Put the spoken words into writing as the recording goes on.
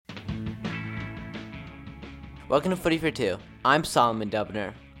Welcome to Footy for Two. I'm Solomon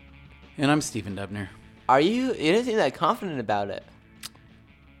Dubner. And I'm Stephen Dubner. You didn't seem that confident about it.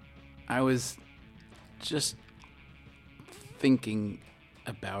 I was just thinking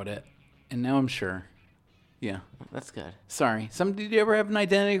about it, and now I'm sure. Yeah. That's good. Sorry. Did you ever have an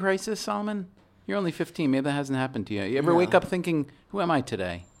identity crisis, Solomon? You're only 15. Maybe that hasn't happened to you. You ever wake up thinking, who am I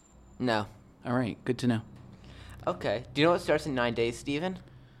today? No. All right. Good to know. Okay. Do you know what starts in 9 days, Stephen?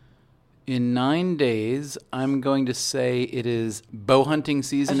 In 9 days, I'm going to say it is bow hunting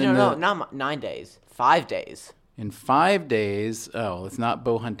season. No, not 9 days. 5 days. In 5 days, it's not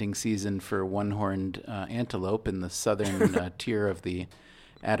bow hunting season for one-horned antelope in the southern tier of the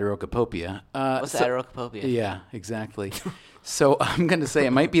Atarocopopia. What's the Atarocopopia? Yeah, exactly. So I'm going to say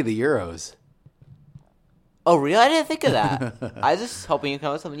it might be the Euros. Oh, really? I didn't think of that. I was just hoping you'd come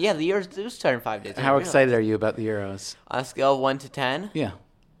up with something. Yeah, the Euros do start in 5 days. How excited are you about the Euros? On a scale of 1 to 10? Yeah.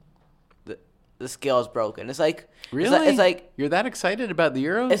 The scale is broken. It's like... Really? It's like... You're that excited about the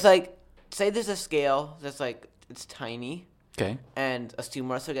Euros? It's like, say there's a scale that's like, it's tiny. Okay. And a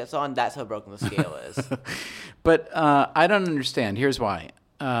steam wrestler gets on, that's how broken the scale is. But I don't understand. Here's why.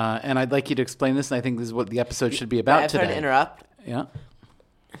 And I'd like you to explain this, and I think this is what the episode should be about today. I'm sorry to interrupt. Yeah.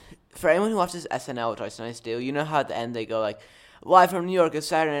 For anyone who watches SNL, which I sometimes do, you know how at the end they go like, live from New York, it's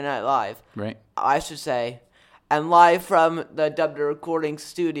Saturday Night Live. Right. I should say, and live from the Dubner Recording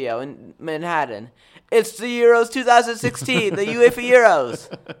Studio in Manhattan, it's the Euros 2016, the UEFA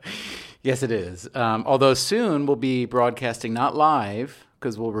Euros. Yes, it is. Although soon we'll be broadcasting not live,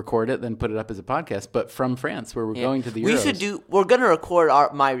 because we'll record it, then put it up as a podcast, but from France, where we're going to the Euros. We're going to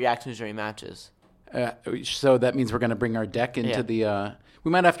record my reactions during matches. So that means we're going to bring our deck into the...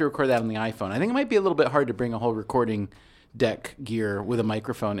 we might have to record that on the iPhone. I think it might be a little bit hard to bring a whole recording deck gear with a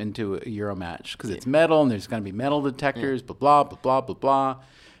microphone into a Euro match, because it's metal, and there's going to be metal detectors, blah, blah, blah, blah, blah, blah.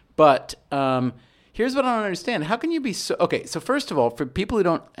 But... here's what I don't understand. How can you be so... Okay, so first of all, for people who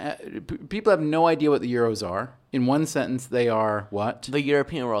don't... people have no idea what the Euros are. In one sentence, they are what? The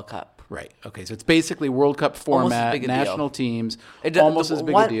European World Cup. Right. Okay, so it's basically World Cup format, national teams, almost as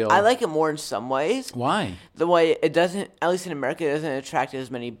big a deal. I like it more in some ways. Why? The way it doesn't, at least in America, it doesn't attract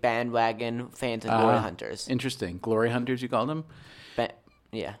as many bandwagon fans and glory hunters. Interesting. Glory hunters, you call them?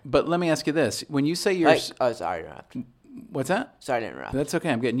 Yeah. But let me ask you this. When you say you're... sorry to interrupt. What's that? Sorry to interrupt. That's okay.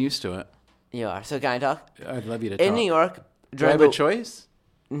 I'm getting used to it. You are. So can I talk? I'd love you to talk. In New York... Do I have a choice?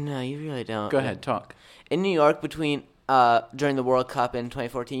 No, you really don't. Go ahead, talk. In New York, during the World Cup in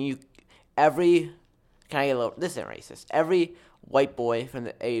 2014, this isn't racist. Every white boy from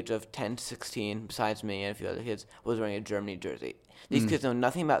the age of 10 to 16, besides me and a few other kids, was wearing a Germany jersey. These kids know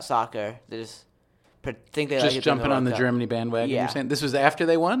nothing about soccer. They just think they like it. Just jumping on the Germany bandwagon, yeah. You're saying? This was after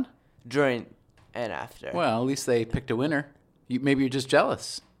they won? During and after. Well, at least they picked a winner. Maybe you're just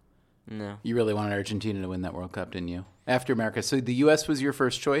jealous. No. You really wanted Argentina to win that World Cup, didn't you? After America. So the U.S. was your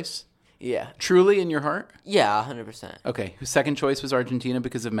first choice? Yeah. Truly in your heart? Yeah, 100%. Okay. Second choice was Argentina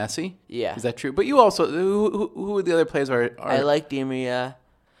because of Messi? Yeah. Is that true? But you also... Who are the other players? I like Di Maria.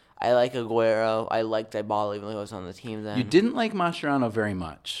 I like Aguero. I liked Dybala, even though he was on the team then. You didn't like Mascherano very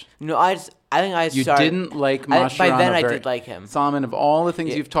much. No, I think I started... You didn't like Mascherano by then I did like him. Solomon, of all the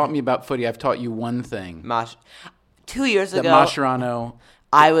things you've taught me about footy, I've taught you one thing. 2 years ago... That Mascherano...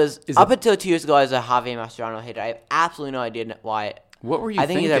 Until 2 years ago, I was a Javier Mascherano hater. I have absolutely no idea why. What were you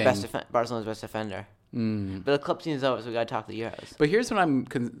thinking? I think he's Barcelona's best defender. But the club season's over, so we got to talk the Euros. But here's what I'm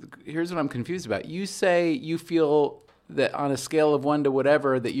confused about. You say you feel that on a scale of 1 to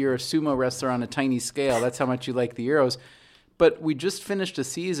whatever, that you're a sumo wrestler on a tiny scale. That's how much you like the Euros. But we just finished a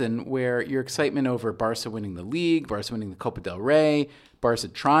season where your excitement over Barca winning the league, Barca winning the Copa del Rey, Barca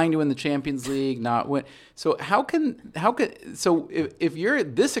trying to win the Champions League, not win. So if you're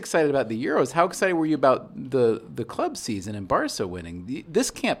this excited about the Euros, how excited were you about the club season and Barca winning? This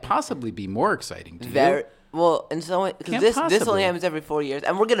can't possibly be more exciting to you. Well, in some way, because this only happens every 4 years,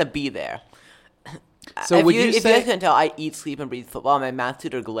 and we're gonna be there. So if you guys can tell, I eat, sleep, and breathe football. My math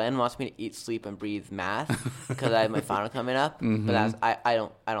tutor Glenn wants me to eat, sleep, and breathe math because I have my final coming up. Mm-hmm. But I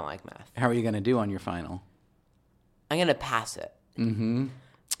don't like math. How are you going to do on your final? I'm gonna pass it. Mm-hmm.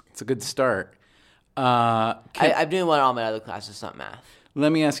 It's a good start. I'm doing well in all my other classes, not math.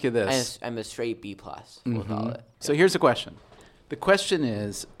 Let me ask you this: I'm a straight B+. We'll call it. So here's the question. The question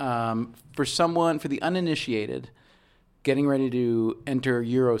is, for the uninitiated, getting ready to enter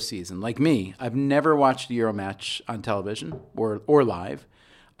Euro season, like me, I've never watched a Euro match on television or live.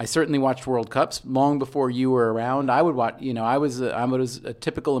 I certainly watched World Cups long before you were around. I would watch. I was a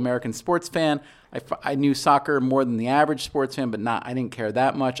typical American sports fan. I knew soccer more than the average sports fan, but I didn't care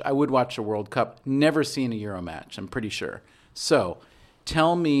that much. I would watch a World Cup. Never seen a Euro match. I'm pretty sure. So,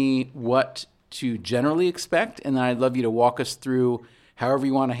 tell me what to generally expect, and then I'd love you to walk us through however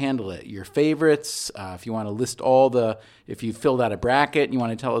you want to handle it. Your favorites, if you want to list if you filled out a bracket and you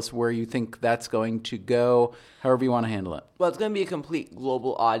want to tell us where you think that's going to go, however you want to handle it. Well, it's going to be a complete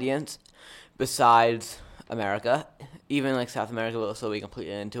global audience besides America. Even like South America will still be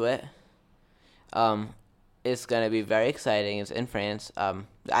completely into it. It's going to be very exciting. It's in France.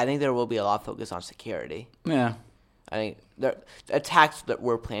 I think there will be a lot of focus on security. Yeah. I think the attacks that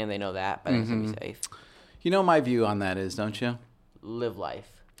we're planning, they know that, but I think it's going to be safe. You know my view on that is, don't you? Live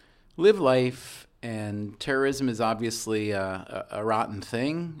life. Live life, and terrorism is obviously a rotten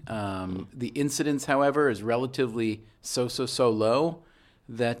thing. The incidence, however, is relatively so low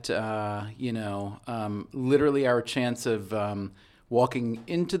that, literally our chance of walking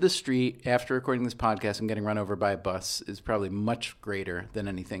into the street after recording this podcast and getting run over by a bus is probably much greater than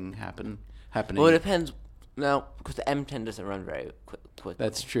anything happening. Well, it depends. No, because the M10 doesn't run very quick.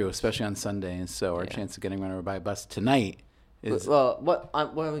 That's true, especially on Sundays. So our chance of getting run over by a bus tonight is... Well,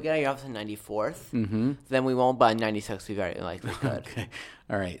 when we get out of your office on 94th, then we won't, but on 96th we very likely could. Okay.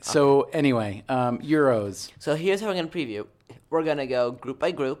 All right. Okay. So anyway, Euros. So here's how we're going to preview. We're going to go group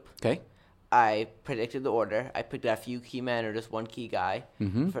by group. Okay. I predicted the order. I picked out a few key men or just one key guy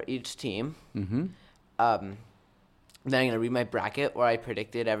for each team. Mm-hmm. Then I'm going to read my bracket where I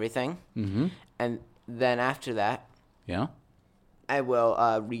predicted everything. Mm-hmm. And then after that, I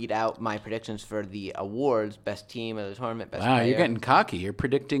will read out my predictions for the awards: best team of the tournament, best player. Wow, you're getting cocky. You're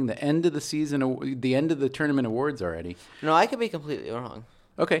predicting the end of the season, the end of the tournament awards already. No, I could be completely wrong.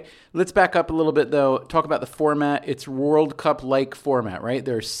 Okay, let's back up a little bit, though. Talk about the format. It's World Cup-like format, right?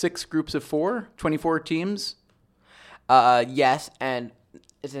 There are 6 groups of 4, 24 teams? Yes, and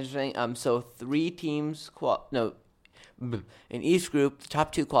it's interesting. So 3 teams in each group, the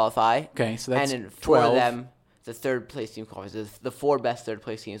top 2 qualify. Okay, so that's and in 4 of them, the third place team qualifies. The 4 best third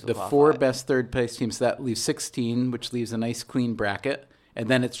place teams will qualify. The 4 best third place teams. So that leaves 16, which leaves a nice clean bracket. And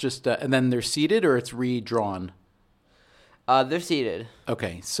then it's just and then they're seeded, or it's redrawn. They're seeded.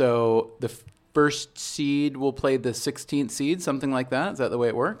 Okay, so the first seed will play the 16th seed, something like that. Is that the way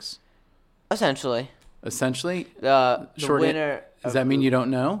it works? Essentially. The winner. Does that mean you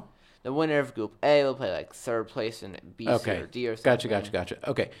don't know? The winner of Group A will play like third place in B, C, or D or something. Gotcha.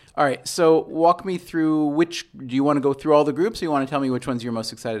 Okay. All right. So walk me through do you want to go through all the groups, or you want to tell me which ones you're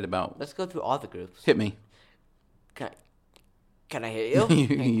most excited about? Let's go through all the groups. Hit me. Can I hit you?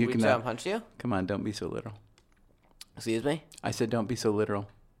 You can try and punch you? Come on, don't be so literal. Excuse me? I said don't be so literal.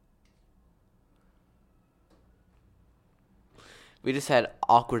 We just had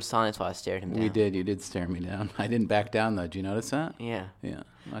awkward silence while I stared him down. We did. You did stare me down. I didn't back down, though. Did you notice that? Yeah. Yeah.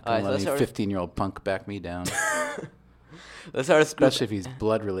 I'm not going to let any 15-year-old punk back me down. Let's start with Especially if he's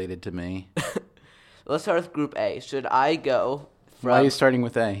blood related to me. Let's start with Group A. Should I go from... Why are you starting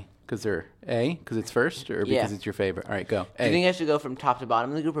with A? Because they're A? Because it's first? Or because it's your favorite? All right, go. A. Do you think I should go from top to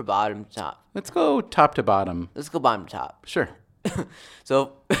bottom of the group or bottom to top? Let's go top to bottom. Let's go bottom to top. Sure.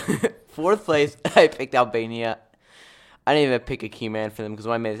 So, 4th place, I picked Albania. I didn't even pick a key man for them because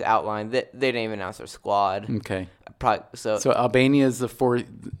when I made this outline, they didn't even announce their squad. Okay. So Albania is the 4th.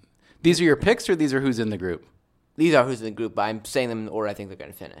 These are your picks, or these are who's in the group? These are who's in the group, but I'm saying them in the order I think they're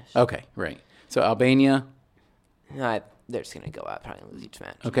going to finish. Okay, right. So Albania. They're just going to go out, probably lose each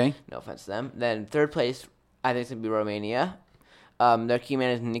match. Okay. No offense to them. Then 3rd place, I think it's going to be Romania. Their key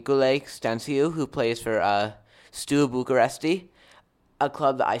man is Nicolae Stanțiu, who plays for Steaua Bucuresti, a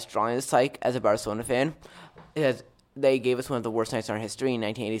club that I strongly dislike as a Barcelona fan. They gave us one of the worst nights in our history in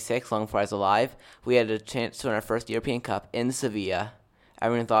 1986, long before I was alive. We had a chance to win our first European Cup in Sevilla.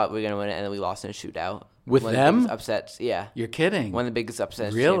 Everyone thought we were going to win it, and then we lost in a shootout. With one them? Of the biggest upsets, yeah. You're kidding. One of the biggest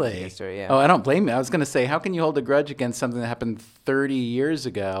upsets really? in history, yeah. Oh, I don't blame you. I was going to say, how can you hold a grudge against something that happened 30 years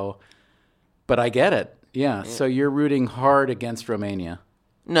ago? But I get it. Yeah. So you're rooting hard against Romania.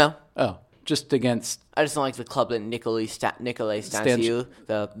 No. Oh, just against... I just don't like the club that Nicolae Stanțiu,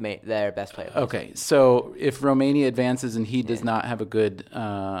 their best player. Okay. So if Romania advances and he does not have a good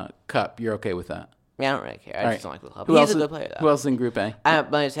cup, you're okay with that? Yeah, I don't really care. I just don't like the club. He's a good player, though. Who else in Group A? I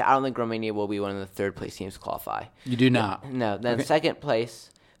don't think Romania will be one of the 3rd place teams to qualify. You do not? No. Then 2nd place,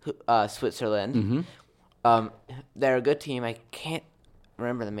 Switzerland. Mm-hmm. They're a good team. I can't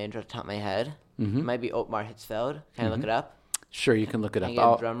remember the manager off the top of my head. Mm-hmm. It might be Otmar Hitzfeld. Can I look it up? Sure, you can look it up. Can I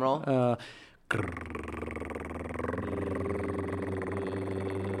get a drum roll?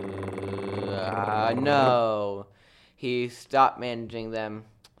 No. He stopped managing them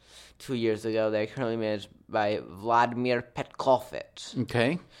 2 years ago. They're currently managed by Vladimir Petkovic.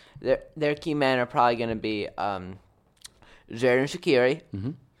 Okay. Their key men are probably going to be Xherdan Shaqiri,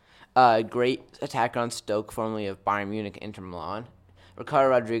 great attacker on Stoke, formerly of Bayern Munich, Inter Milan. Ricardo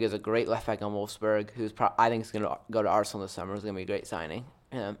Rodriguez, a great left back on Wolfsburg, I think is going to go to Arsenal this summer. It's going to be a great signing.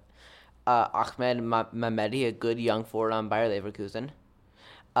 Ahmed Mehmedi, a good young forward on Bayer Leverkusen.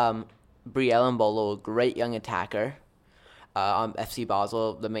 Brielle Mbolo, a great young attacker on FC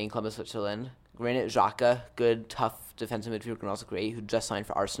Basel, the main club of Switzerland. Granit Xhaka, good, tough defensive midfielder, can also create, who just signed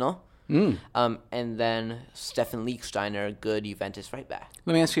for Arsenal. And then Stefan Lichtsteiner, good Juventus right back.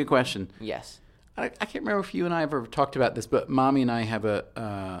 Let me ask you a question. Yes. I can't remember if you and I have ever talked about this, but Mommy and I have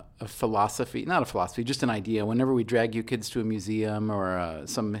a philosophy, not a philosophy, just an idea. Whenever we drag you kids to a museum or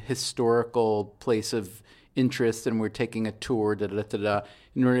some historical place of interest and we're taking a tour,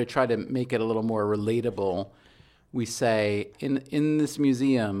 in order to try to make it a little more relatable, we say in this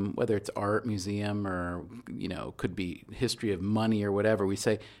museum, whether it's art museum or, could be history of money or whatever, we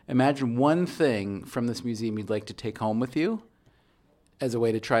say, imagine one thing from this museum you'd like to take home with you as a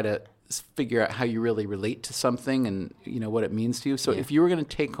way to try to figure out how you really relate to something and what it means to you. So if you were going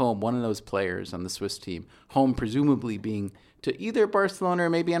to take home one of those players on the Swiss team, home presumably being to either Barcelona or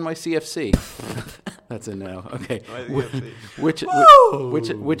maybe NYCFC. That's a no. Okay. Which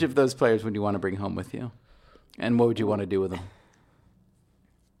of those players would you want to bring home with you? And what would you want to do with them?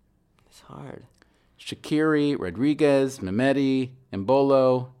 It's hard. Shaqiri, Rodriguez, Mehmedi,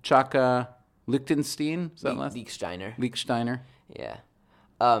 Mbolo, Xhaka, Liechtenstein. Is that last? Lichtsteiner. Yeah.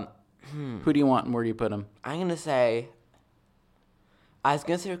 Who do you want and where do you put him? I was going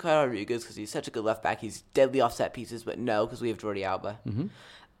to say Ricardo Rodriguez because he's such a good left back. He's deadly off set pieces, but no, because we have Jordi Alba. Mm-hmm.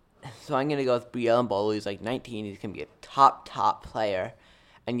 So I'm going to go with Brielle Mbolo. He's like 19. He's going to be a top player.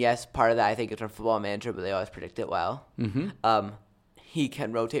 And yes, part of that I think is from Football Manager, but they always predict it well. Mm-hmm. He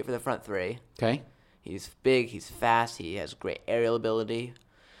can rotate for the front three. Okay. He's big. He's fast. He has great aerial ability.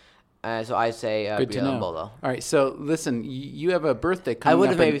 So I say Brielle Mbolo. All right. So listen, you have a birthday coming up. I would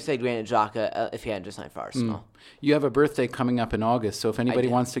have maybe said Granit Xhaka if he hadn't just signed for Arsenal. You have a birthday coming up in August. So if anybody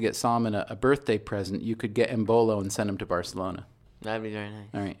wants to get Solomon a birthday present, you could get Mbolo and send him to Barcelona. That'd be very nice.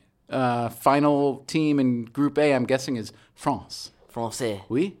 All right. Final team in Group A, I'm guessing, is France. Français.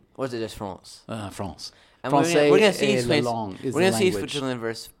 Oui? Or is it just France? France. And we're going to see Switzerland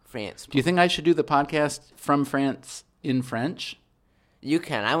versus France. Do you think I should do the podcast from France in French? You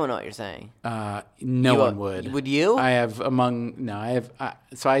can. I won't know what you're saying. No one would. Would you? So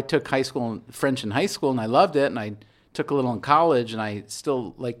I took French in high school, and I loved it, and I took a little in college, and I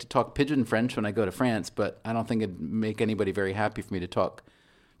still like to talk pidgin French when I go to France, but I don't think it'd make anybody very happy for me to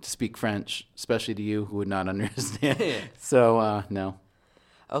speak French, especially to you who would not understand. So, no.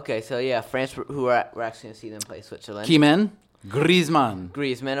 Okay, so yeah, France, we're actually going to see them play Switzerland. Keyman,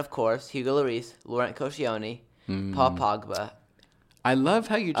 Griezmann, of course, Hugo Lloris, Laurent Koscielny, Paul Pogba. I love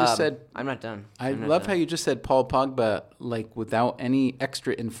how you just said... I'm not done. I love how you just said Paul Pogba, like, without any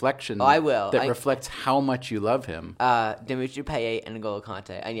extra inflection. Oh, I will. That reflects how much you love him. Dimitri Payet and N'Golo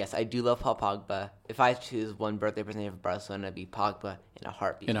Kante. And yes, I do love Paul Pogba. If I choose one birthday present for Barcelona, it'd be Pogba in a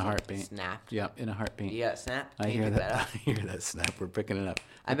heartbeat. Snapped. Yeah, in a heartbeat. Yeah, snap. I hear that. I hear that snap. We're picking it up.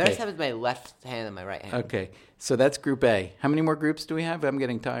 I better snap with my left hand than my right hand. Okay, so that's Group A. How many more groups do we have? I'm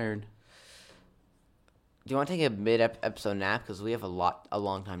getting tired. Do you want to take a mid-episode nap? Because we have a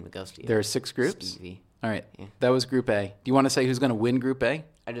long time to go, Steve. There are 6 groups? Stevie. All right. Yeah. That was Group A. Do you want to say who's going to win Group A?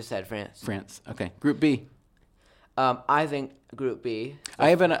 I just said France. France. Okay. Group B. I think Group B. I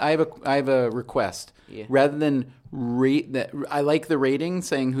have a request. Yeah. Rather than rate that, I like the rating,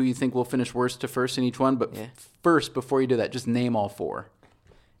 saying who you think will finish worst to first in each one. But first, before you do that, just name all 4.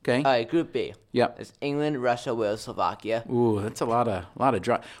 Okay. All right, Group B. Yep. It's England, Russia, Wales, Slovakia. Ooh, that's a lot of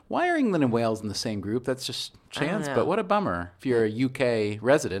draw. Why are England and Wales in the same group? That's just chance. But what a bummer if you're a UK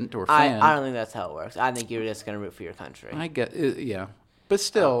resident or fan. I don't think that's how it works. I think you're just going to root for your country. I get yeah, but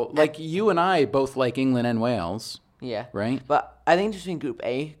still, like you and I both like England and Wales. Yeah. Right. But I think between Group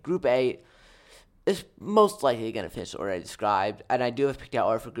A is most likely going to finish already described, and I do have picked out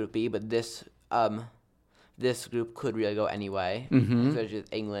order for Group B, but this group could really go anyway, especially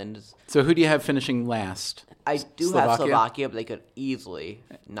with England. So who do you have finishing last? I do have Slovakia, but they could easily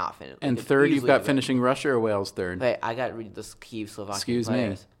not finish. And third, you've got finishing Russia or Wales third? Wait, I got to read this key Slovakian Excuse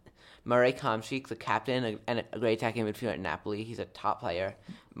players. me. Marek Hamšík, the captain and a great attacking midfielder at Napoli. He's a top player.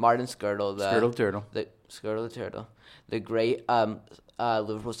 Martin Skrtel, the Turtle. The great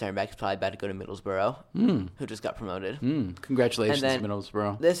Liverpool center back is probably about to go to Middlesbrough, who just got promoted. Congratulations,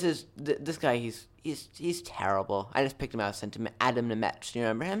 Middlesbrough. This guy, he's terrible. I just picked him out, sent him Adam Nemec. Do you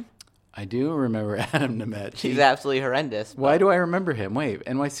remember him? I do remember Adam Nemec. He's absolutely horrendous. Why do I remember him? Wait,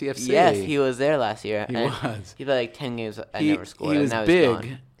 NYCFC. Yes, he was there last year. He was. He played like 10 games and never scored. He was and now big. He's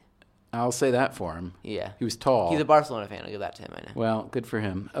gone. I'll say that for him. Yeah. He was tall. He's a Barcelona fan. I'll give that to him right now. Well, good for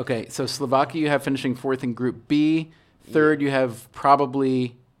him. Okay, so Slovakia you have finishing 4th in Group B. Third, you have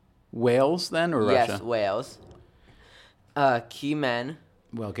probably Wales then, or Russia? Yes, Wales. Key men: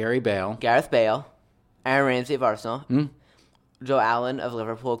 Well, Gary Bale. Gareth Bale, Aaron Ramsey of Arsenal, Joe Allen of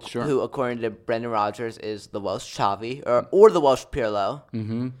Liverpool, Sure. who, according to Brendan Rodgers, is the Welsh Xavi or the Welsh Pirlo.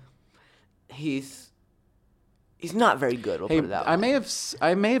 Mm-hmm. He's not very good. We'll Hey, put it that way.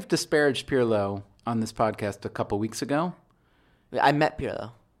 I may have disparaged Pirlo on this podcast a couple weeks ago. I met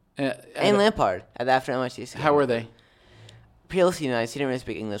Pirlo Uh, and Lampard at the after NYCFC. How were they? Pirlo seemed nice. He didn't really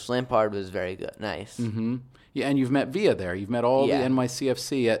speak English. Lampard was very good. Nice. Mm-hmm. Yeah, and you've met Via there. You've met all Yeah. the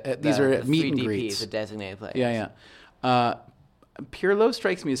NYCFC. These are The meet three and DPs, greets. the designated players. Yeah. Pirlo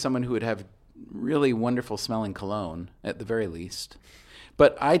strikes me as someone who would have really wonderful smelling cologne, at the very least.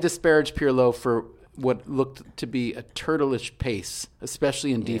 But I disparaged Pirlo for what looked to be a turtleish pace,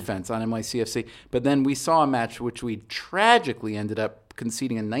 especially in defense on NYCFC. But then we saw a match which we tragically ended up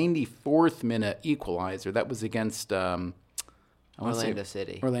conceding a 94th minute equalizer. That was against Orlando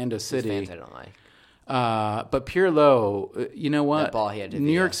City. Orlando Those City. fans I don't like. But Pirlo, you know what? That ball he had to New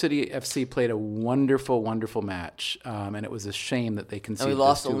Villa. York City FC played a wonderful, wonderful match, and it was a shame that they And conceded we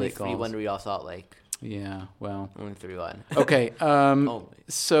lost those two only late goals. 3-1 to Real Salt Lake. Yeah, well, Only 3-1. okay. Only.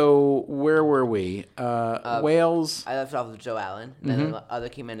 So where were we? Wales. I left off with Joe Allen. And then the other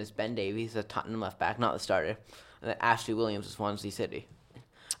key man is Ben Davies, the Tottenham left back, not the starter. And then Ashley Williams is Swansea City.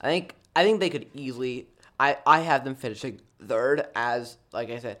 I think they could easily. I have them finishing third, as like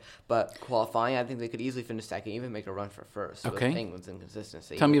I said, but qualifying. I think they could easily finish second, even make a run for first. Okay. With England's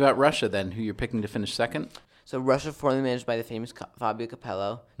inconsistency. Tell me about Russia then, who you're picking to finish second. So Russia, formerly managed by the famous Fabio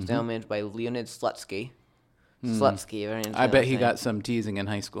Capello, is now managed by Leonid Slutsky. Slutsky, very I bet he got some teasing in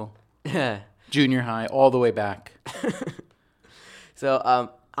high school, junior high, all the way back. So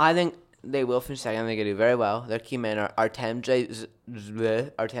I think they will finish second. I think they do very well. Their key men are Artem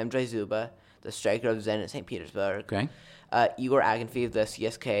Zuba, the striker of Zenit St. Petersburg. Okay. Igor Akinfeev, the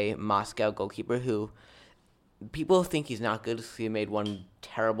CSK Moscow goalkeeper, who people think he's not good because he made one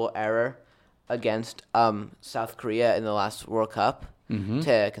terrible error against South Korea in the last World Cup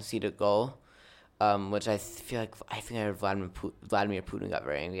to concede a goal, which I think I heard Vladimir Putin got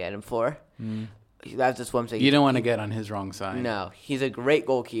very angry at him for. That's just one thing. You don't want to get on his wrong side. No, he's a great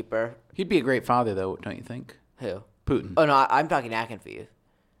goalkeeper. He'd be a great father, though, don't you think? Who? Putin. Oh no, I'm talking Akinfeev.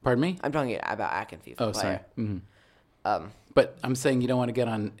 Pardon me? I'm talking about Akinfeev. The Oh, sorry. player. But I'm saying you don't want to get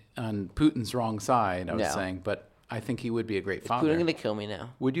on Putin's wrong side, I was No. saying. But I think he would be a great father. Putin's gonna kill me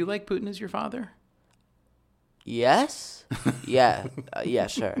now. Would you like Putin as your father? Yes. Yeah. Yeah.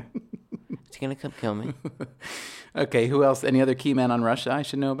 Sure. Is he gonna come kill me? Okay, who else? Any other key man on Russia I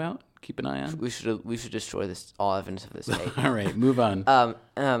should know about? Keep an eye on? We should destroy all evidence of this tape. All right, move on.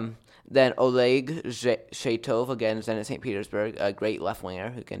 Then Oleg Shatov, again, Zenit St. Petersburg, a great left winger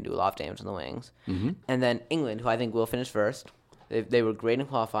who can do a lot of damage on the wings. And then England, who I think will finish first. They were great in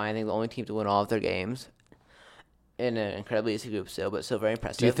qualifying. I think the only team to win all of their games in an incredibly easy group still, but still very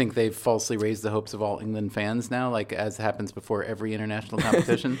impressive. Do you think they've falsely raised the hopes of all England fans now, like as happens before every international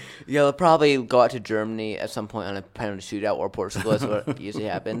competition? Yeah, they'll probably go out to Germany at some point on a penalty shootout, or Portugal. That's what usually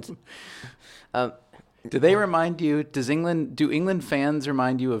happens. Do they remind you? Do England fans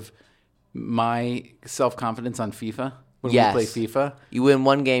remind you of my self-confidence on FIFA when Yes. we play FIFA? You win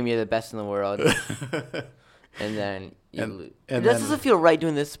one game, you're the best in the world. And then you lose. and It then- doesn't feel right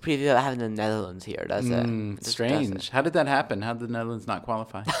doing this preview of having the Netherlands here, does it? It just Strange. doesn't. How did that happen? How did the Netherlands not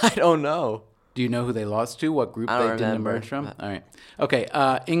qualify? I don't know. Do you know who they lost to? What group I they don't didn't remember. emerge from? All right. Okay.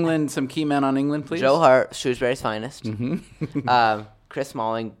 England. Some key men on England, please. Joe Hart, Shrewsbury's finest. Mm-hmm. Chris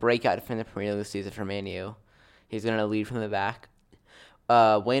Smalling, breakout from the Premier League this season for Man U. He's going to lead from the back.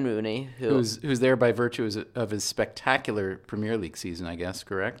 Wayne Rooney, who's there by virtue of his spectacular Premier League season, I guess.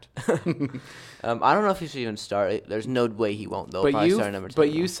 Correct. I don't know if he should even start. There's no way he won't, though. But Probably you, start number 10.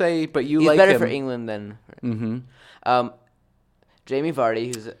 but you say, but you He's like better him. for England than. Jamie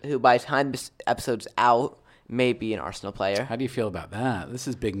Vardy, who by the time this episode's out, may be an Arsenal player. How do you feel about that? This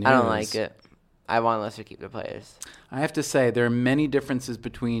is big news. I don't like it. I want Leicester to keep their players. I have to say, there are many differences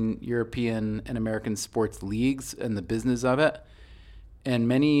between European and American sports leagues and the business of it. And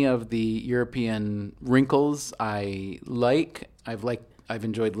many of the European wrinkles I like. I've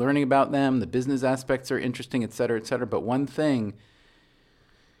enjoyed learning about them. The business aspects are interesting, et cetera, et cetera. But one thing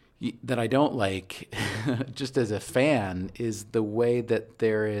that I don't like, just as a fan, is the way that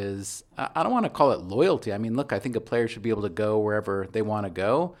there is, I don't want to call it loyalty. I mean, look, I think a player should be able to go wherever they want to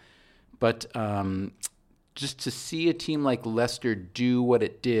go. But just to see a team like Leicester do what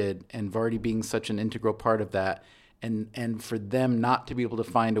it did, and Vardy being such an integral part of that, and for them not to be able to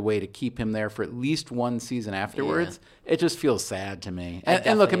find a way to keep him there for at least one season afterwards, it just feels sad to me.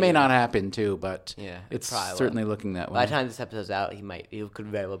 And look, it may not happen too, but it's certainly looking that way. By the time this episode's out, he could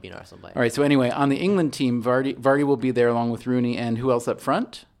very well be an Arsenal player. All right, so anyway, on the England team, Vardy will be there along with Rooney, and who else up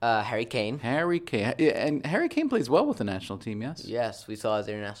front? Harry Kane. And Harry Kane plays well with the national team, yes? Yes, we saw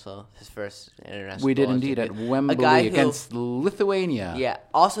his first international. We did indeed at Wembley against Lithuania. Yeah,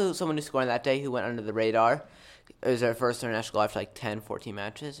 also someone who scored on that day who went under the radar. It was our first international goal after like 10, 14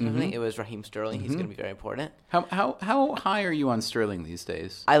 matches. I think it was Raheem Sterling. He's going to be very important. How high are you on Sterling these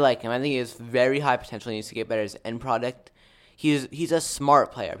days? I like him. I think he has very high potential. He needs to get better as end product. He's a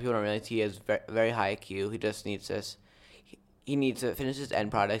smart player. People don't realize he has very, very high IQ. He just needs this. He needs to finish his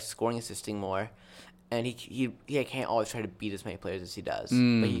end product, scoring, assisting more. And he can't always try to beat as many players as he does,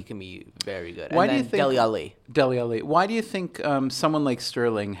 but he can be very good. Why and do you then think Dele Alli? Why do you think someone like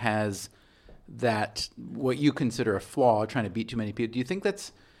Sterling has that what you consider a flaw, trying to beat too many people? Do you think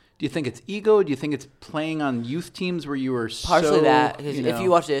it's ego? Do you think it's playing on youth teams where you were partially that? Because if you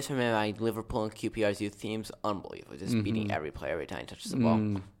watch this from Liverpool and QPR's youth teams, unbelievable, just beating every player every time he touches the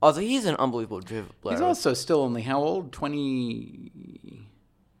ball. Also, he's an unbelievable dribbler. He's also still only how old? 20.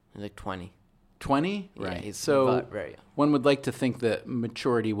 He's like 20. 20? Yeah, right. he's So very young. One would like to think that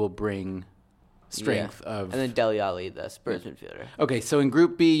maturity will bring strength of. And then Dele Alli, the Spurs midfielder. Okay, so in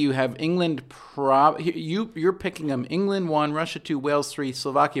Group B, you have England. You're picking them. England 1, Russia 2, Wales 3,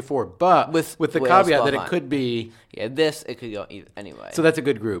 Slovakia 4. But with the Wales caveat that it could be. Yeah, it could go anyway. So that's a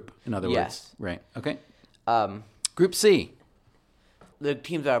good group, in other words. Yes. Right. Okay. Group C. The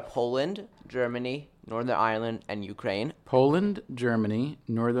teams are Poland, Germany, Northern Ireland, and Ukraine. Poland, Germany,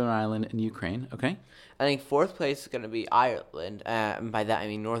 Northern Ireland, and Ukraine. Okay. I think fourth place is going to be Ireland. And by that, I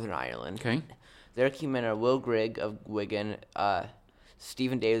mean Northern Ireland. Okay. Their key men are Will Grigg of Wigan,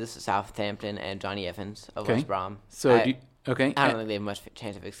 Stephen Davis of Southampton, and Johnny Evans of West Brom. So, I don't think they have much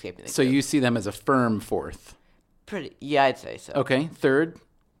chance of escaping. So you see them as a firm fourth? Yeah, I'd say so. Okay, third?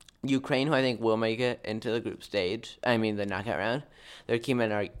 Ukraine, who I think will make it into the group stage. I mean, the knockout round. Their key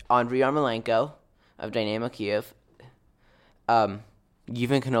men are Andriy Yarmolenko of Dynamo Kiev, Ivan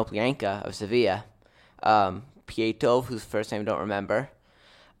Konoplyanka of Sevilla, Pietov, whose first name I don't remember,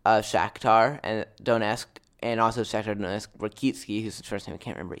 Shakhtar and Donetsk, and also Shakhtar Donetsk, Rakitsky, whose first name I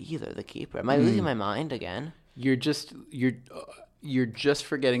can't remember either, the keeper. Am I losing my mind again? You're just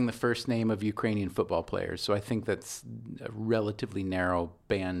forgetting the first name of Ukrainian football players, so I think that's a relatively narrow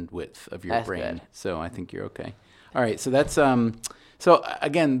bandwidth of your brain. Good. So I think you're okay. All right, so that's so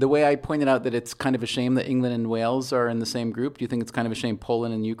again, the way I pointed out that it's kind of a shame that England and Wales are in the same group. Do you think it's kind of a shame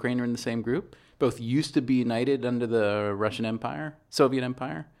Poland and Ukraine are in the same group? Both used to be united under the Russian Empire, Soviet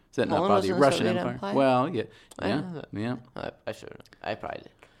Empire. Does that not bother you? Russian Empire? Well, yeah. I should. I probably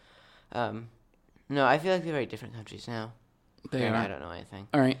did. No, I feel like they're very different countries now. They are. I don't know anything.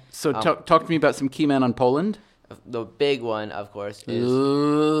 All right. So talk to me about some key men on Poland. The big one, of course, is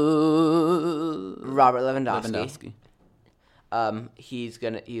Robert Lewandowski. He's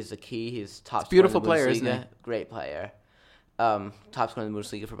the key. He's top. Beautiful player, isn't he? Great player. Top scorer in the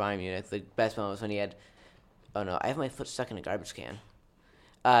Bundesliga for Bayern Munich. The best moment was when he had. Oh no! I have my foot stuck in a garbage can.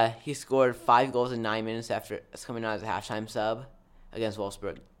 He scored 5 goals in 9 minutes after coming out as a halftime sub against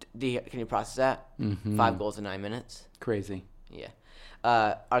Wolfsburg. Can you process that? 5 goals in 9 minutes. Crazy. Yeah.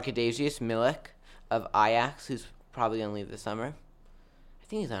 Arkadiusz Milik of Ajax, who's probably going to leave this summer. I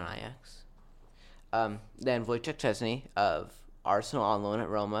think he's on Ajax. Then Wojciech Szczesny of Arsenal on loan at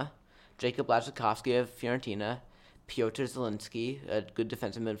Roma. Jacob Blaszczykowski of Fiorentina. Piotr Zielinski, a good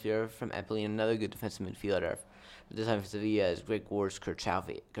defensive midfielder from Empoli, and another good defensive midfielder. This time for Sevilla is Grzegorz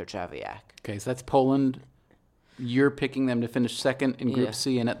Kurczawiak. Okay, so that's Poland. You're picking them to finish second in Group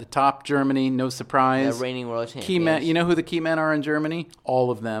C, and at the top, Germany. No surprise. The reigning world champions. Key men. You know who the key men are in Germany?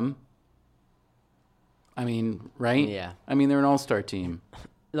 All of them. I mean, right? Yeah. I mean, they're an all-star team.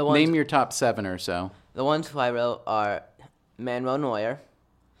 Name your top 7 or so. The ones who I wrote are Manuel Neuer,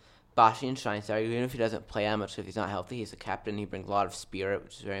 Bastian Schweinsteiger. Even if he doesn't play that much, if he's not healthy, he's a captain. He brings a lot of spirit,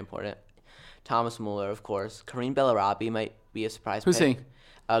 which is very important. Thomas Muller, of course. Karim Bellarabi might be a surprise Who's pick. he?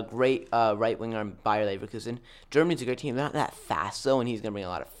 A great right winger on Bayer Leverkusen. Germany's a great team. They're not that fast though, and he's going to bring a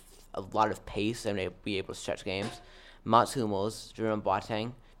lot of pace and be able to stretch games. Mats Hummels, Jerome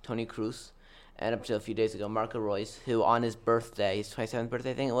Boateng, Toni Kroos, and up until a few days ago, Marco Reus, who on his birthday, his 27th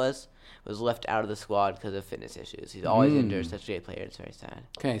birthday, I think it was left out of the squad because of fitness issues. He's always injured. Such a great player. It's very sad.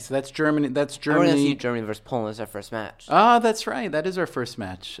 Okay, so that's Germany. We're going to see Germany versus Poland as our first match. Ah, that's right. That is our first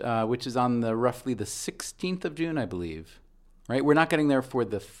match, which is on roughly the 16th of June, I believe. Right? We're not getting there for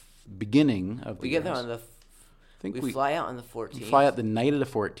the beginning of the We get there on the... We fly out on the 14th. We fly out the night of the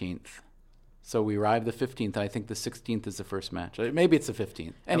 14th. So we arrive the 15th. I think the 16th is the first match. Maybe it's the 15th.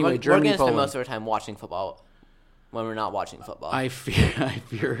 And Anyway, we're Germany, going to spend Poland. most of our time watching football when we're not watching football. I fear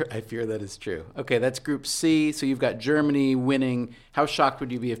that is true. Okay, that's Group C. So you've got Germany winning. How shocked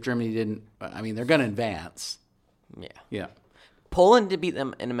would you be if Germany didn't? I mean, they're going to advance. Yeah. Yeah. Poland did beat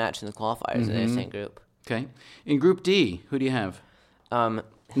them in a match in the qualifiers in the same group. Okay. In Group D, who do you have? So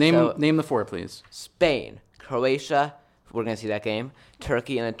Name the four, please. Spain, Croatia. We're going to see that game.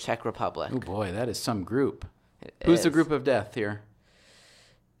 Turkey and the Czech Republic. Oh boy, that is some group. It Who's the is. group of death here?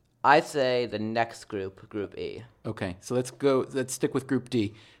 I'd say the next group, Group E. Okay, so let's stick with Group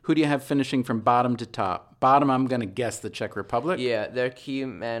D. Who do you have finishing from bottom to top? Bottom, I'm going to guess the Czech Republic. Yeah, their key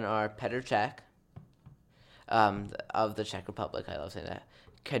men are Petr Cech, of the Czech Republic. I love saying that.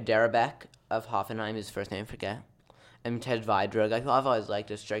 Kaderabek of Hoffenheim, his first name I forget. And Ted Vidrug. I've always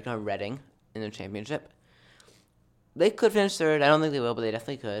liked a striker on Reading in the championship. They could finish third. I don't think they will, but they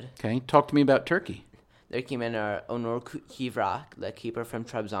definitely could. Okay, talk to me about Turkey. Their key men are Onur Kivrak, the keeper from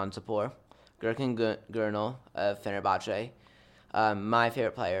Trabzonspor, Gürkan Gürnal of Fenerbahce, my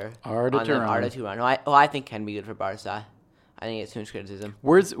favorite player, Arda Turan, who I think can be good for Barca. I think it's too much criticism.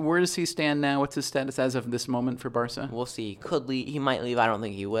 Where does he stand now? What's his status as of this moment for Barca? We'll see. Could leave. He might leave. I don't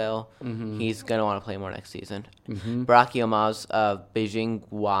think he will. Mm-hmm. He's going to want to play more next season. Burak Yilmaz of Beijing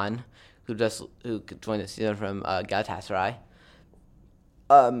Guan, who joined the season from Galatasaray.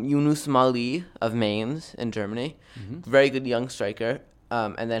 Yunus Mali of Mainz in Germany. Very good young striker.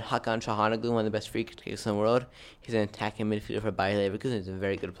 And then Hakan Çalhanoğlu, one of the best free kickers in the world. He's an attacking midfielder for Bayer Leverkusen. He's a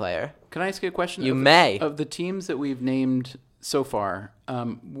very good player. Can I ask you a question? You may. Of the teams that we've named so far,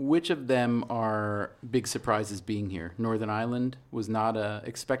 which of them are big surprises being here? Northern Ireland was not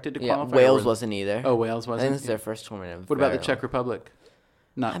expected to qualify? Wales wasn't either. Oh, Wales I wasn't? think it's their first tournament. What about the Czech Republic?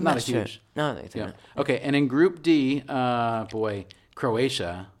 I'm not a sure. huge. No, I think Yeah. not. Okay, and in Group D,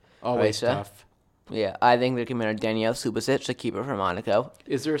 Croatia, always Croatia. tough. Yeah, I think their commander Daniel Subasic, the keeper from Monaco.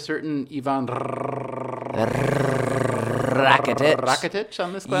 Is there a certain Ivan Rakitic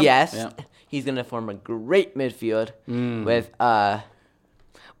on this club? Yes, Yeah. he's going to form a great midfield with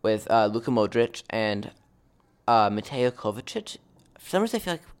Luka Modric and Mateo Kovacic. For some reason, I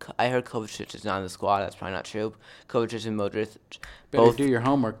feel like I heard Kovacic is not in the squad. That's probably not true. Kovacic and Modric, Better do your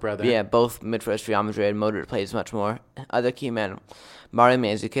homework, brother. yeah, both midfielders for Real Madrid. Modric plays much more. Other key men, Mario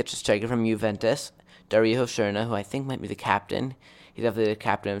Mandzukic, a striker from Juventus. Dario Cherna, who I think might be the captain. He's definitely the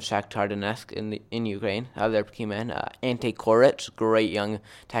captain of Shakhtar Donetsk in Ukraine. Other key men, Ante Koric, great young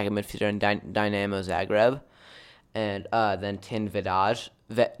attacking midfielder in Dynamo Zagreb. And then Tin Jedvaj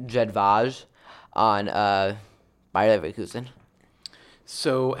on Bayer Leverkusen.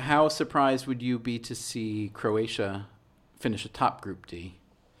 So how surprised would you be to see Croatia finish atop Group D?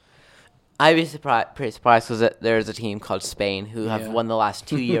 I'd be pretty surprised because there's a team called Spain who have won the last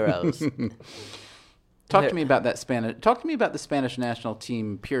 2 Euros. Talk to me about that Spanish. Talk to me about the Spanish national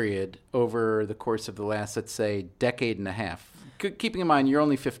team period over the course of the last, let's say, decade and a half. Keeping in mind you're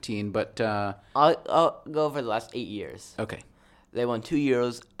only 15, but I'll go over the last 8 years. okay. They won 2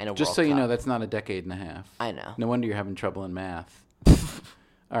 Euros and a World Cup. Just so you know, that's not a decade and a half. I know. No wonder you're having trouble in math.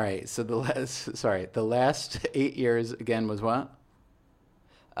 All right. So the last 8 years again was what?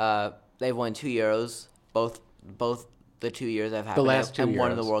 They've won 2 Euros, both the 2 years I've had. The last 2 and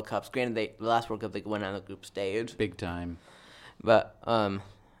one of the Euros. World Cups. Granted, the last World Cup they went on the group stage, Big time. but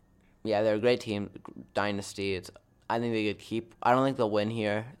yeah, they're a great team, dynasty. I think they could keep. I don't think they'll win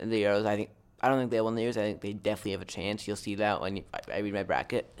here in the Euros. I don't think they'll win the Euros. I think they definitely have a chance. You'll see that when I read my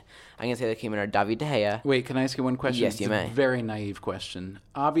bracket. I'm gonna say they came in are David De Gea. Wait, can I ask you one question? Yes, you may. It's a very naive question.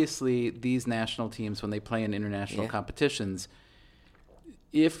 Obviously, these national teams, when they play in international competitions,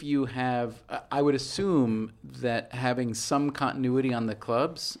 if you have, I would assume that having some continuity on the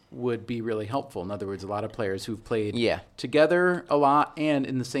clubs would be really helpful. In other words, a lot of players who've played together a lot and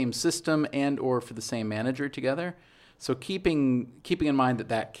in the same system and or for the same manager together. So keeping in mind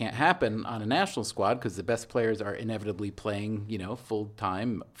that can't happen on a national squad because the best players are inevitably playing, full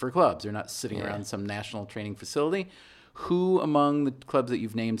time for clubs. They're not sitting around some national training facility. Who among the clubs that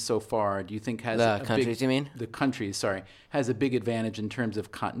you've named so far do you think has The countries, has a big advantage in terms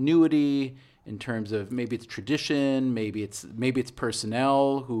of continuity, in terms of maybe it's tradition, maybe it's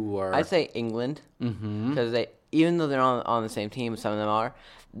personnel who are. I'd say England because even though they're not on the same team, some of them are.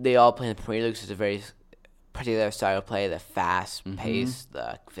 They all play in the Premier League, which is a very particular style of play, the fast pace,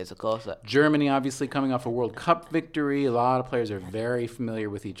 the physical. So. Germany obviously coming off a World Cup victory. A lot of players are very familiar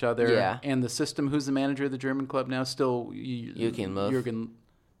with each other. Yeah. And the system, who's the manager of the German club now? Still Joachim Löw.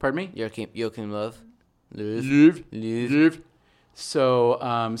 Pardon me? Joachim Löw. Löw. So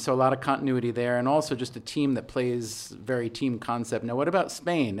a lot of continuity there, and also just a team that plays very team concept. Now, what about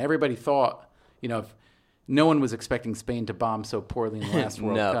Spain? Everybody thought if no one was expecting Spain to bomb so poorly in the last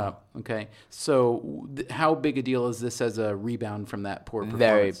World No. Cup. Okay, so how big a deal is this as a rebound from that poor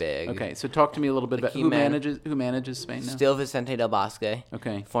performance? Very big. Okay, so talk to me a little bit about key who man- manages Spain now. Still Vicente Del Bosque.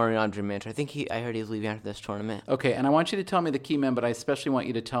 Okay. Former non-dream manager. I heard he was leaving after this tournament. Okay, and I want you to tell me the key men, but I especially want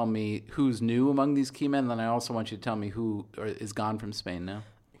you to tell me who's new among these key men. Then I also want you to tell me who is gone from Spain now.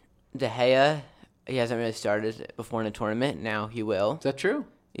 De Gea, he hasn't really started before in a tournament. Now he will. Is that true?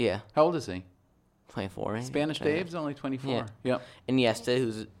 Yeah, How old is he? 24. maybe? Spanish Yeah. Dave's only 24. Yeah. Yep. Iniesta,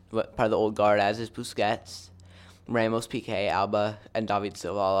 who's part of the old guard, as is Busquets. Ramos, Piqué, Alba, and David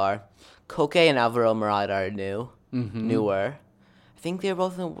Silva all are. Koke and Alvaro Morata are newer. I think they were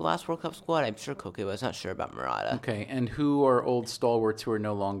both in the last World Cup squad. I'm sure Koke was. Not sure about Morata. Okay, and who are old stalwarts who are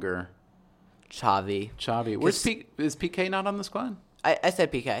no longer Xavi. Xavi? Is PK not on the squad? I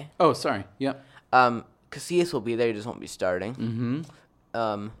said Piqué. Oh, sorry. Yep. Casillas will be there. He just won't be starting.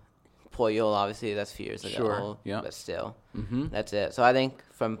 Mm-hmm. Puyol, obviously, that's a few years ago. Sure, yeah. But still, that's it. So I think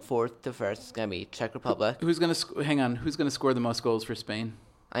from fourth to first, it's going to be Czech Republic. Who's going to hang on? Who's going to score the most goals for Spain?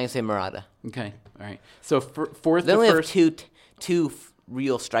 I'm going to say Morata. Okay, all right. So fourth They to only first. have two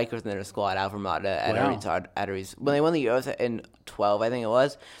real strikers in their squad, Alvaro Morata and Wow. Adariz. When they won the Euros in 12, I think it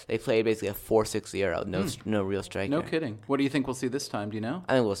was, they played basically a 4-6-0. No real striker. No kidding. What do you think we'll see this time? Do you know?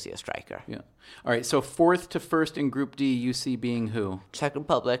 I think we'll see a striker. Yeah. All right. So fourth to first in Group D, you see being who? Czech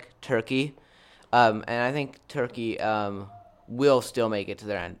Republic, Turkey, and I think Turkey will still make it to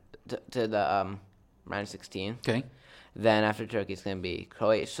their end to the round 16. Okay. Then after Turkey, it's going to be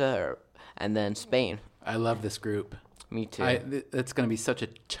Croatia and then Spain. I love this group. Me too. It's going to be such a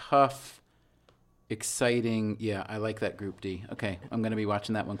tough, exciting. Yeah, I like that Group D. Okay, I'm going to be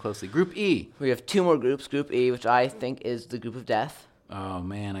watching that one closely. Group E. We have two more groups. Group E, which I think is the group of death. Oh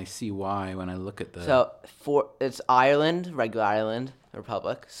man, I see why when I look at the. So it's Ireland, regular Ireland,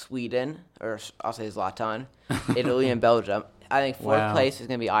 Republic, Sweden, or I'll say Zlatan, Italy, and Belgium. I think fourth Wow. place is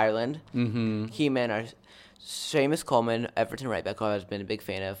going to be Ireland. Mm-hmm. Key men are Seamus Coleman, Everton right back, who I've been a big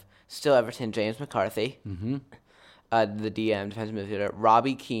fan of. Still Everton, James McCarthy. Mm-hmm. The DM, defensive midfielder,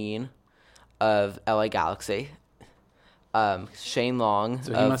 Robbie Keane of LA Galaxy. Shane Long.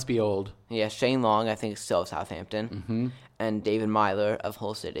 So he must be old. Yeah, Shane Long, I think, is still of Southampton. Mm-hmm. And David Myler of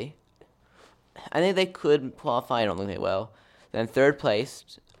Hull City. I think they could qualify. I don't think they will. Then third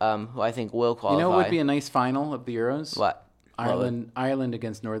place, who I think will qualify. You know what would be a nice final of the Euros? What? Ireland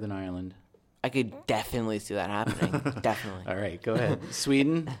against Northern Ireland. I could definitely see that happening. Definitely. All right, go ahead.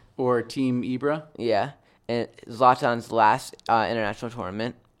 Sweden or Team Ibra? Yeah. And Zlatan's last international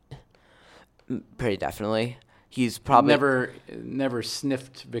tournament. Pretty definitely. He's probably never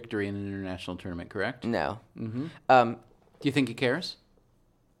sniffed victory in an international tournament, correct? No. Mm-hmm. Um. Do you think he cares?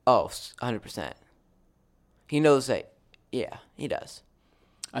 Oh, 100%. He knows that. Yeah, he does.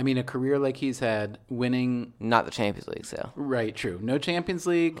 I mean, a career like he's had, winning. Not the Champions League, so. Right, true. No Champions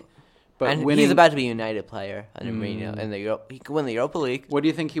League, but and winning. he's about to be a United player under Mourinho in the He could win the Europa League. What do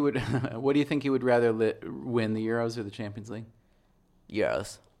you think he would? What do you think he would rather win, the Euros or the Champions League?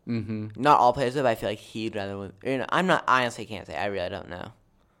 Euros. Mm-hmm. Not all players, but I feel like he'd rather win. I'm not. I honestly can't say. I really don't know.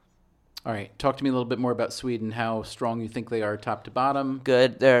 All right, talk to me a little bit more about Sweden. How strong you think they are, top to bottom?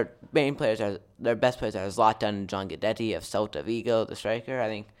 Good. Their best players are Zlatan and John Guidetti of Celta Vigo, the striker. I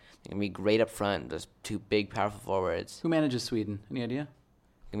think they can be great up front. There's two big, powerful forwards. Who manages Sweden? Any idea?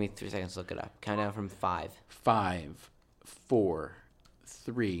 Give me 3 seconds to look it up. Countdown from 5, 5, 4,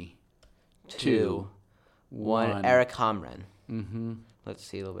 3, 2, 1. Eric Hamren. Mm-hmm. Let's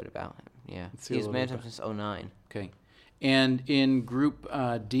see a little bit about him. Yeah, see a he's little managed bit him since 2009. Okay. And in Group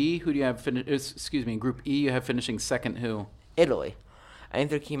D, who do you have? In Group E, you have finishing second. Who? Italy. I think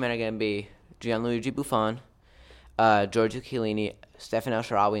their key men are going to be Gianluigi Buffon, Giorgio Chiellini, Stefano El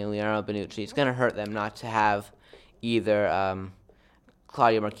Shaarawy, and Leonardo Bonucci. It's going to hurt them not to have either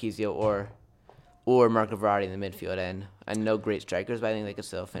Claudio Marchisio or Marco Verratti in the midfield and no great strikers, but I think they could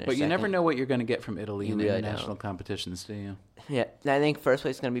still finish But you second. never know what you're going to get from Italy You in really international don't. competitions, do you? Yeah, and I think first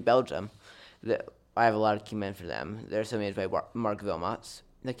place is going to be Belgium. I have a lot of key men for them. They're still managed by Mark Wilmots.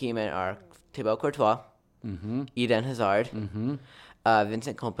 The key men are Thibaut Courtois, Eden Hazard,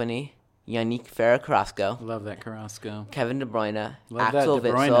 Vincent Kompany, Yannick Ferrer-Carrasco, Love that Carrasco. Kevin De Bruyne, Love Axel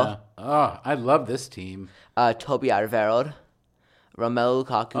that De Witsel, Bruyne. Oh, I love this team. Toby Alderweireld, Romelu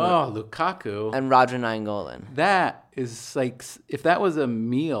Lukaku, Oh, Lukaku. and Roger Nainggolan. That is like, if that was a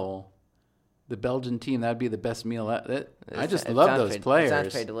meal, the Belgian team, that would be the best meal. I just love those players. It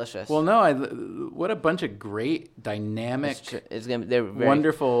sounds pretty delicious. Well, no, what a bunch of great, dynamic, They're very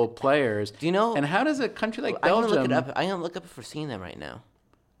wonderful players. Do you know? And how does a country like I'm gonna Belgium? look it up. I'm gonna look up if we're seeing them right now.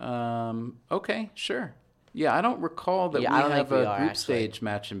 Okay, sure. Yeah, I don't recall that Yeah, we I don't have think we a are, group actually. stage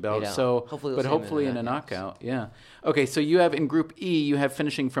match in Belgium. don't. So, Hopefully we'll but see 'em in hopefully the in a knockout. knockout. Yeah. Okay, so you have in Group E, you have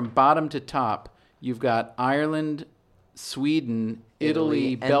finishing from bottom to top. You've got Ireland, Sweden,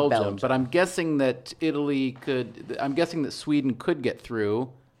 Italy, and Belgium. Belgium. But I'm guessing that I'm guessing that Sweden could get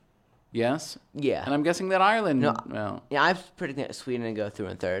through. Yes. Yeah. And I'm guessing that Ireland. No. Well, Yeah, I'm predicting that Sweden to go through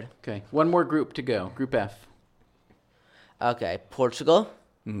in third. okay. One more group to go. Group F. Okay, Portugal,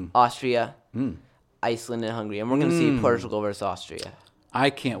 Austria, Iceland, and Hungary. And we're going to see Portugal versus Austria. I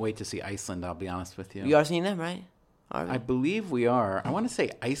can't wait to see Iceland. I'll be honest with you. You are seeing them, right? Are we? I believe we are. I want to say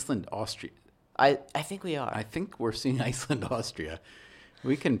Iceland, Austria. I think we are. I think we're seeing Iceland, Austria.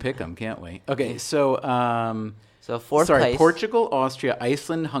 We can pick them, can't we? Okay, so So fourth sorry, place, Portugal, Austria,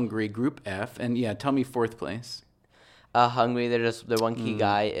 Iceland, Hungary, Group F, and yeah, tell me fourth place. Hungary. Their one key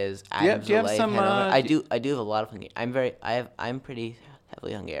guy is Adam do you have Zalay of some, Hanover. I do have a lot of Hungarian. I'm pretty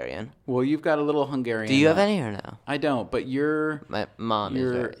heavily Hungarian. Well, you've got a little Hungarian. Do you have any or no? I don't, but My mom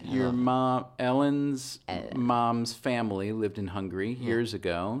is very, your mom, Ellen's mom's family lived in Hungary years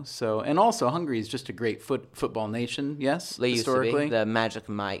ago. So, and also Hungary is just a great football nation. Yes, They used to historically. be the magic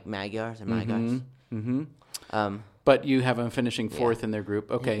Magyars and Magyars. Mm-hmm. But you have them finishing fourth in their group.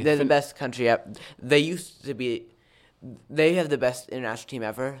 Okay, They're the best country ever. They used to be. They have the best international team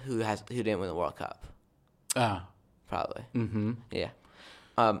ever who didn't win the World Cup. Probably. Mm-hmm. Yeah.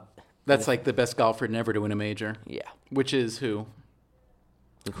 That's like the best golfer never to win a major. Yeah. Which is who?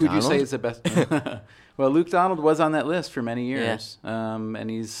 Luke Who'd you say Donald? is the best? Well, Luke Donald was on that list for many years, and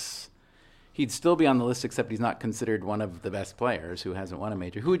he'd still be on the list, except he's not considered one of the best players who hasn't won a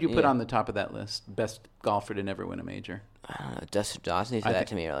major. Who would you put on the top of that list? Best golfer to never win a major? I don't know. Dustin Johnson. He said that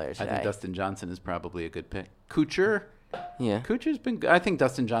to me earlier today. I think Dustin Johnson is probably a good pick. Kuchar. Yeah. Kuchar's been good. I think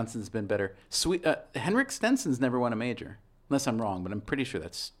Dustin Johnson's been better. Henrik Stenson's never won a major, unless I'm wrong, but I'm pretty sure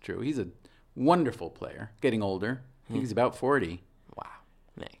that's true. He's a wonderful player, getting older. I think he's about 40. Wow.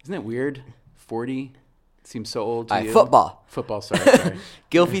 Nice. Isn't it weird? 40 seems so old to you. Football. Football, sorry.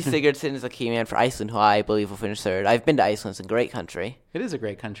 Gylfi Sigurdsson is a key man for Iceland, who I believe will finish third. I've been to Iceland. It's a great country. It is a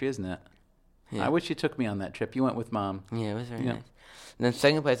great country, isn't it? Yeah. I wish you took me on that trip. You went with Mom. Yeah, it was very Yeah. nice. And then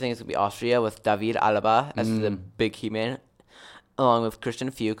second place, I think it's going to be Austria with David Alaba as the big key man, along with Christian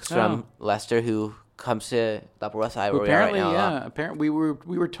Fuchs from Leicester, who comes to the Upper West Side where we are right now. Apparently,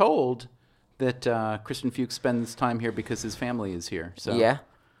 we were told that Christian Fuchs spends time here because his family is here. So Yeah.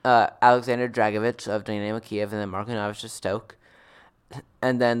 Alexander Dragovic of Dynamo Kiev, and then Marko Novic of Stoke.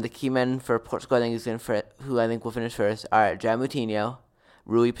 And then the key men for Portugal, I think, who I think will finish first, are João Moutinho,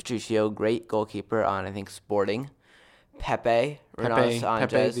 Rui Patricio, great goalkeeper on, I think, Sporting, Pepe, Renato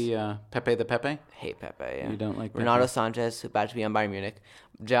Sanchez. Pepe the Pepe. Hate Pepe, yeah. You don't like Renato Pepe? Sanchez, who about to be on Bayern Munich,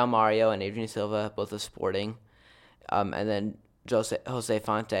 João Mario and Adrian Silva, both of Sporting, and then Jose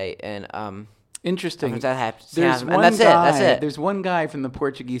Fonte and Interesting. that happens. There's And one that's guy. it. That's it. There's one guy from the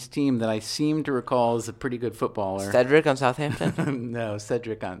Portuguese team that I seem to recall is a pretty good footballer. Cedric on Southampton. No, not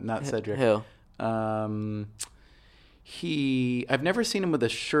Cedric. Who? I've never seen him with a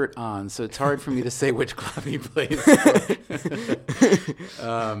shirt on, so it's hard for me to say which club he plays.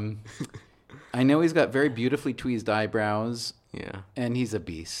 I know he's got very beautifully tweezed eyebrows, Yeah. and he's a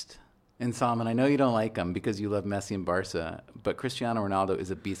beast. And Salman, I know you don't like him because you love Messi and Barca, but Cristiano Ronaldo is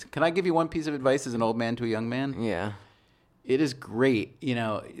a beast. Can I give you one piece of advice as an old man to a young man? Yeah. It is great,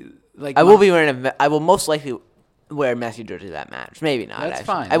 like I will be wearing I will most likely wear a Messi jersey to that match. Maybe not. That's actually.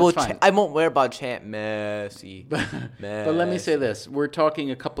 fine, I will. that's fine. I won't wear about chant Messi. But let me say this. We're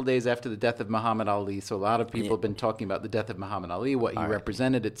talking a couple days after the death of Muhammad Ali, so a lot of people have been talking about the death of Muhammad Ali, what he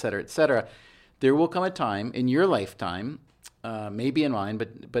represented, et cetera, et cetera. There will come a time in your lifetime, maybe in mine,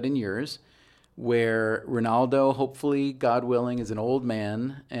 but in yours, where Ronaldo, hopefully, God willing, is an old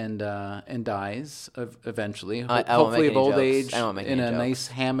man and dies eventually, I won't hopefully make of any old jokes. age, I won't make in any a jokes. nice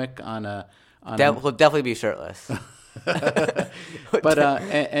hammock on a He'll definitely be shirtless. but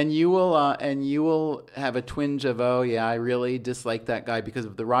and you will have a twinge of, oh yeah, I really dislike that guy because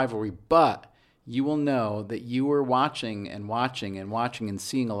of the rivalry, but you will know that you were watching and watching and watching and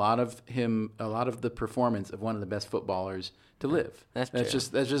seeing a lot of the performance of one of the best footballers to live. That's true.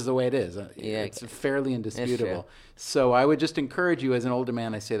 just the way it is. Yeah, It's fairly indisputable. true. So I would just encourage you, as an older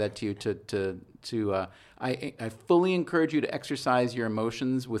man, I say that to you, I fully encourage you to exercise your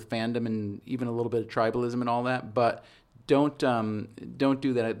emotions with fandom and even a little bit of tribalism and all that, but don't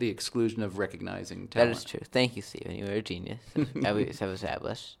do that at the exclusion of recognizing That talent. is true. Thank you, Stephen. You were a genius. As we have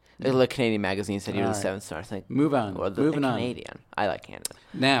established. The Canadian magazine said you were the All right. 7th star. I think. Move on. Or the Moving on. Canadian. I like Canada.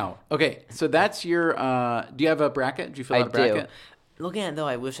 Now, okay, so that's your. Do you have a bracket? Do you fill out a bracket? Looking at it, though,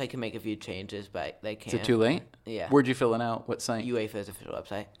 I wish I could make a few changes, but they can't. Is it too late? Yeah. Where'd you fill it out? What site? UEFA's official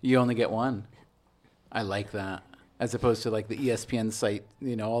website. You only get one. I like that. As opposed to like the ESPN site,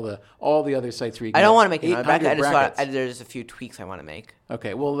 all the other sites where you can I don't get want to make another bracket. 800 brackets. There's a few tweaks I want to make.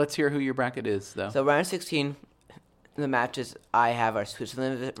 Okay, well, let's hear who your bracket is, though. So round 16, the matches I have are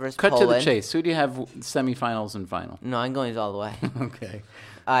Switzerland versus Cut Poland. to the chase. Who do you have semifinals and final? No, I'm going all the way. Okay.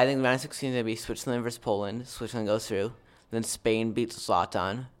 I think round 16 is going to be Switzerland versus Poland. Switzerland goes through. Then Spain beats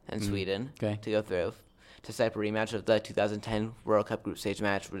Zlatan and Sweden to go through. To set up a rematch of the 2010 World Cup group stage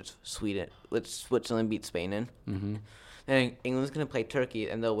match, which Switzerland beat Spain in. Mm-hmm. Then England's going to play Turkey,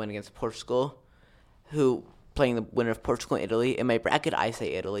 and they'll win against Portugal, who playing the winner of Portugal and Italy. In my bracket, I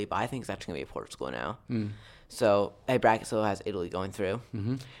say Italy, but I think it's actually going to be Portugal now. So my bracket still has Italy going through.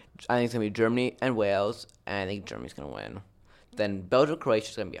 Mm-hmm. I think it's going to be Germany and Wales, and I think Germany's going to win. Then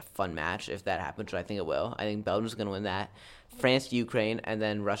Belgium-Croatia is going to be a fun match if that happens, which I think it will. I think Belgium's going to win that. France-Ukraine, and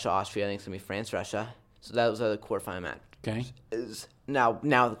then Russia-Austria. I think it's going to be France-Russia. So those are the quarterfinal matches. Okay. Now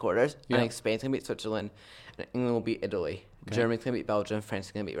the quarters. Yeah. I think Spain's going to beat Switzerland, and England will beat Italy. Okay. Germany's going to beat Belgium. France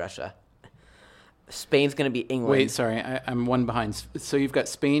is going to beat Russia. Spain's going to beat England. Wait, sorry, I'm one behind. So you've got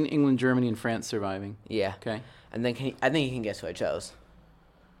Spain, England, Germany, and France surviving. Yeah. Okay. And then I think you can guess who I chose.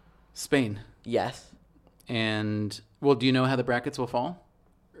 Spain. Yes. And, well, do you know how the brackets will fall?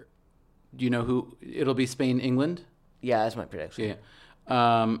 Do you know who? It'll be Spain, England? Yeah, that's my prediction.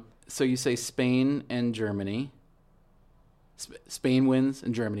 Yeah. So you say Spain and Germany. Spain wins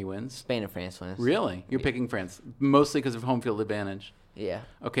and Germany wins. Spain and France wins. Really? You're picking France, mostly because of home field advantage. Yeah.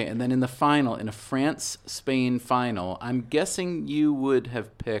 Okay, and then in the final, in a France-Spain final, I'm guessing you would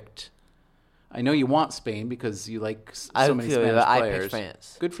have picked... I know you want Spain because you like so many Spanish players. I picked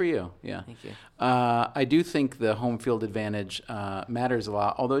France. Good for you, yeah. Thank you. I do think the home field advantage matters a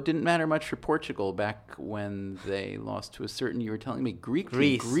lot, although it didn't matter much for Portugal back when they lost to a certain, you were telling me,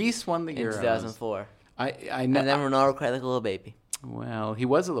 Greece won the Euros. In 2004. I know. And then Ronaldo cried like a little baby. Well, he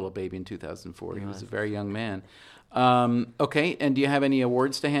was a little baby in 2004. He was a very young man. Okay, and do you have any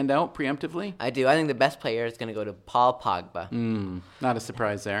awards to hand out preemptively? I do. I think the best player is going to go to Paul Pogba. Not a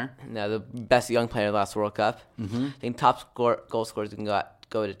surprise there. No, the best young player of the last World Cup. Mm-hmm. I think top goal scorers can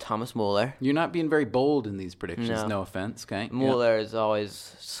go to Thomas Muller. You're not being very bold in these predictions. No offense. Okay. Muller has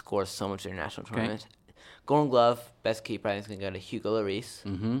always scores so much in international tournaments. Golden Glove, best keeper, I think is going to go to Hugo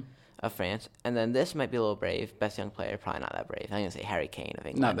Lloris of France. And then this might be a little brave. Best young player, probably not that brave. I'm going to say Harry Kane of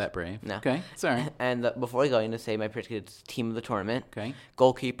England. Not that brave. No. Okay, sorry. And before we go, I'm going to say my prediction is team of the tournament. Okay.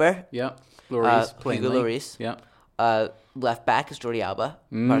 Goalkeeper. Yep. Lloris, plainly. Hugo Lloris. Yep. Left back is Jordi Alba,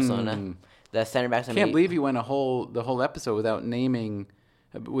 Barcelona. The center back's going to be... Can't believe you went the whole episode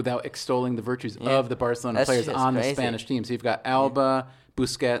without extolling the virtues of the Barcelona players on the Spanish team. So you've got Alba,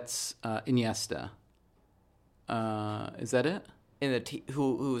 Busquets, Iniesta. Is that it? In the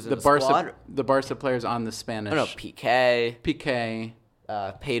who's in the squad? The Barca players on the Spanish. Oh, no, Piqué.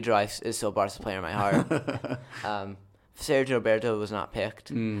 Pedro is still a Barca player in my heart. Sergio Roberto was not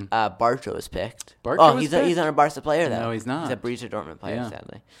picked. Bartra was picked. He's not a Barca player though. No, he's not. He's a Borussia Dortmund player,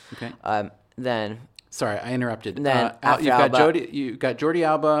 sadly. Okay. Then. Sorry, I interrupted. Then you've got Jordi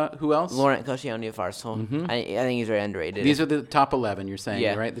Alba. Who else? Laurent Koscielny of Arsenal. I think he's very underrated. These are the top 11. You're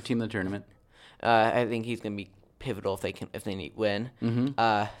saying, right? The team of the tournament. I think he's going to be pivotal if they win.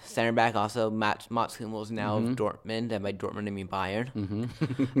 Center back also Mats Hummels now of Dortmund, and by Dortmund I mean Bayern.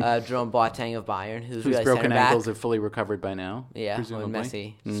 Jerome Boateng of Bayern, whose really broken ankles have fully recovered by now. Yeah, presumably. when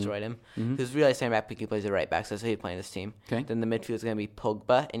Messi destroyed him. Who's really center back, he plays the right back, so he's playing this team. Okay. Then the midfield is going to be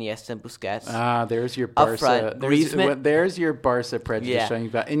Pogba, Iniesta, and Busquets. There's your Barca. Up front, Griezmann. There's your Barca prejudice showing.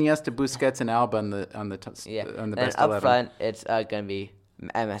 You've got Iniesta, Busquets, and Alba on the best 11. Up front, it's going to be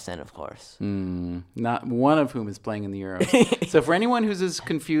MSN, of course. Not one of whom is playing in the Euros. So for anyone who's as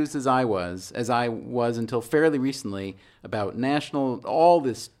confused as I was until fairly recently about all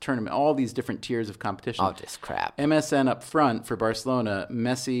this tournament, all these different tiers of competition. All this crap. MSN up front for Barcelona,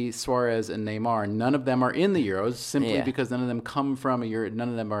 Messi, Suarez, and Neymar. None of them are in the Euros simply because none of them come from none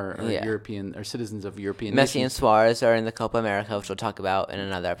of them are European or citizens of European nations. Messi and Suarez are in the Copa America, which we'll talk about in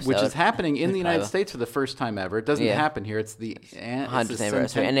another episode. Which is happening in the United States for the first time ever. It doesn't happen here. It's the 100th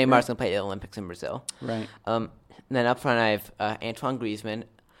anniversary. And Neymar's going to play the Olympics in Brazil. Right. Then up front, I have Antoine Griezmann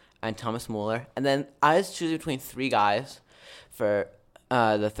and Thomas Muller. And then I was choosing between three guys for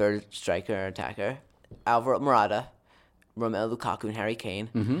the third striker or attacker. Alvaro Morata, Romelu Lukaku, and Harry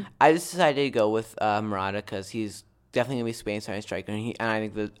Kane. I just decided to go with Morata because he's definitely going to be Spain's starting striker. And I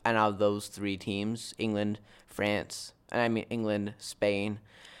think out of those three teams, England, France, and I mean England, Spain,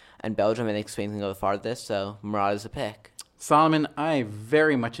 and Belgium, I think Spain's going to go the farthest. So Morata's a pick. Solomon, I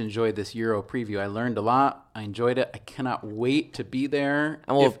very much enjoyed this Euro preview. I learned a lot. I enjoyed it. I cannot wait to be there.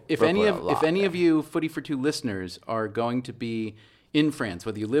 And if any of you Footy for Two listeners are going to be in France,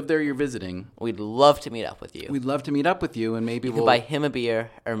 whether you live there or you're visiting, We'd love to meet up with you. we'd love to meet up with you, and maybe You we'll can buy him a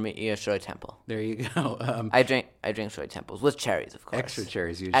beer or me a Shirley Temple. There you go. I drink Shirley Temples with cherries, of course. Extra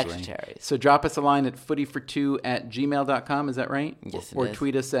cherries usually. Extra cherries. So drop us a line at footyfor2@gmail.com. Is that right? Yes, it or is.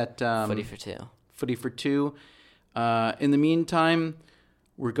 tweet us at Footy for two. footyfor2. In the meantime,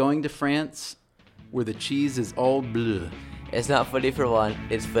 we're going to France where the cheese is all bleu. It's not footy for one.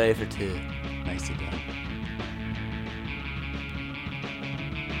 It's footy for two. Nicely done.